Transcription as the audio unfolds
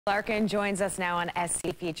Larkin joins us now on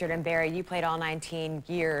SC Featured. And Barry, you played all 19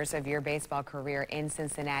 years of your baseball career in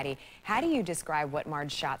Cincinnati. How do you describe what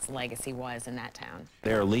Marge Schott's legacy was in that town?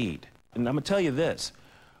 Their lead. And I'm going to tell you this.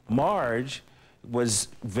 Marge was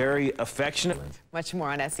very affectionate. Much more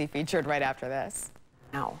on SC Featured right after this.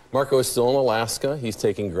 Now, Marco is still in Alaska. He's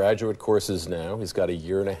taking graduate courses now. He's got a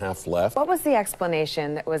year and a half left. what was the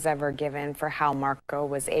explanation that was ever given for how Marco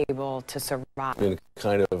was able to survive? Been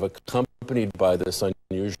kind of accompanied by this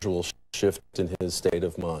unusual shift in his state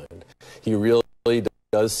of mind. He really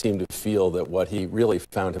does seem to feel that what he really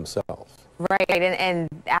found himself. Right, and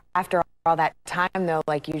after all that time, though,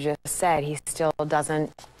 like you just said, he still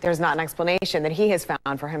doesn't, there's not an explanation that he has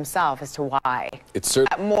found for himself as to why. It's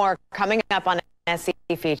certainly more coming up on SC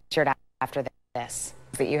Featured after this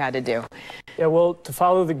that you had to do. Yeah, well, to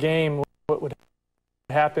follow the game, what would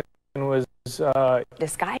happen was...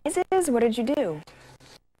 Disguises? What did you do?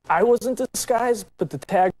 I wasn't disguised, but the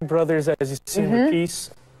Tag brothers, as you see in the piece,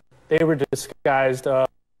 they were disguised.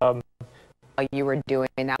 You were doing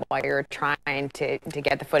that while you were trying to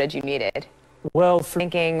get the footage you needed. Well,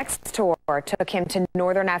 Thinking next tour took him to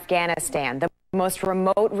northern Afghanistan, the most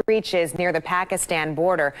remote reaches near the Pakistan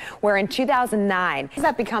border, where in 2009, has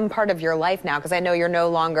that become part of your life now? Because I know you're no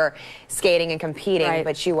longer skating and competing,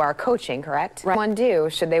 but you are coaching, correct? What one do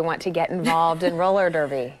should they want to get involved in roller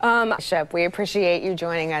derby? Bishop, we appreciate you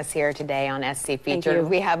joining us here today on SC Featured.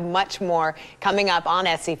 We have much more coming up on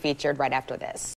SC Featured right after this.